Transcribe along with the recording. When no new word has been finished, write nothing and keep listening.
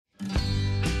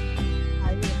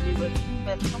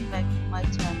welcome back to my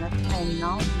channel, and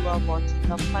now you are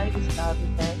watching a 5-star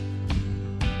hotel.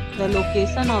 The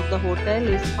location of the hotel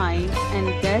is fine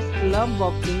and guests love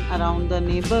walking around the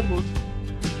neighborhood.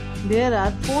 There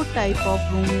are 4 types of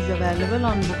rooms available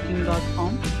on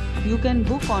booking.com. You can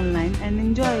book online and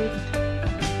enjoy it.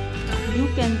 You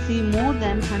can see more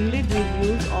than 100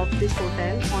 reviews of this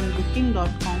hotel on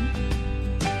booking.com.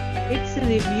 Its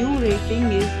review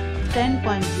rating is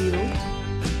 10.0,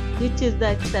 which is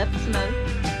the exceptional.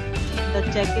 The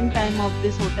check-in time of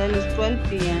this hotel is 12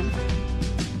 p.m.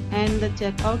 and the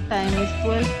check-out time is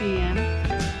 12 p.m.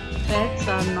 Pets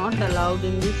are not allowed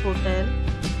in this hotel.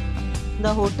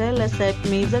 The hotel accepts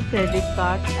major credit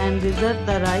cards and reserves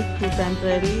the right to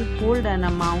temporarily hold an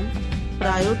amount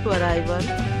prior to arrival.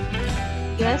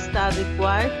 Guests are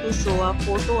required to show a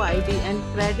photo ID and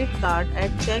credit card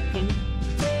at check-in.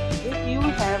 If you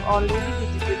have already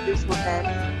visited this hotel,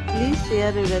 please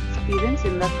share your experience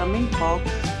in the comment box.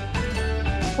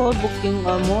 For booking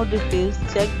or more details,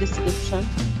 check description.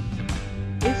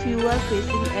 If you are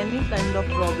facing any kind of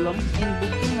problem in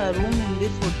booking a room in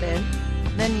this hotel,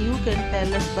 then you can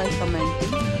tell us by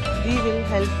commenting. We will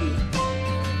help you.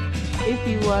 If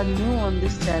you are new on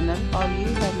this channel or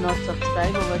you have not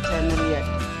subscribed our channel yet,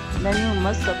 then you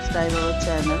must subscribe our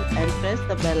channel and press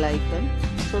the bell icon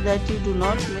so that you do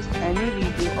not miss any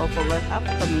video of our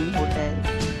upcoming hotel.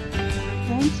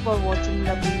 Thanks for watching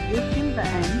the video till the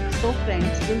end. So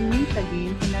friends, will meet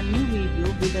again in a new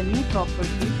video with a new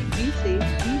property. Be safe,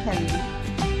 be healthy.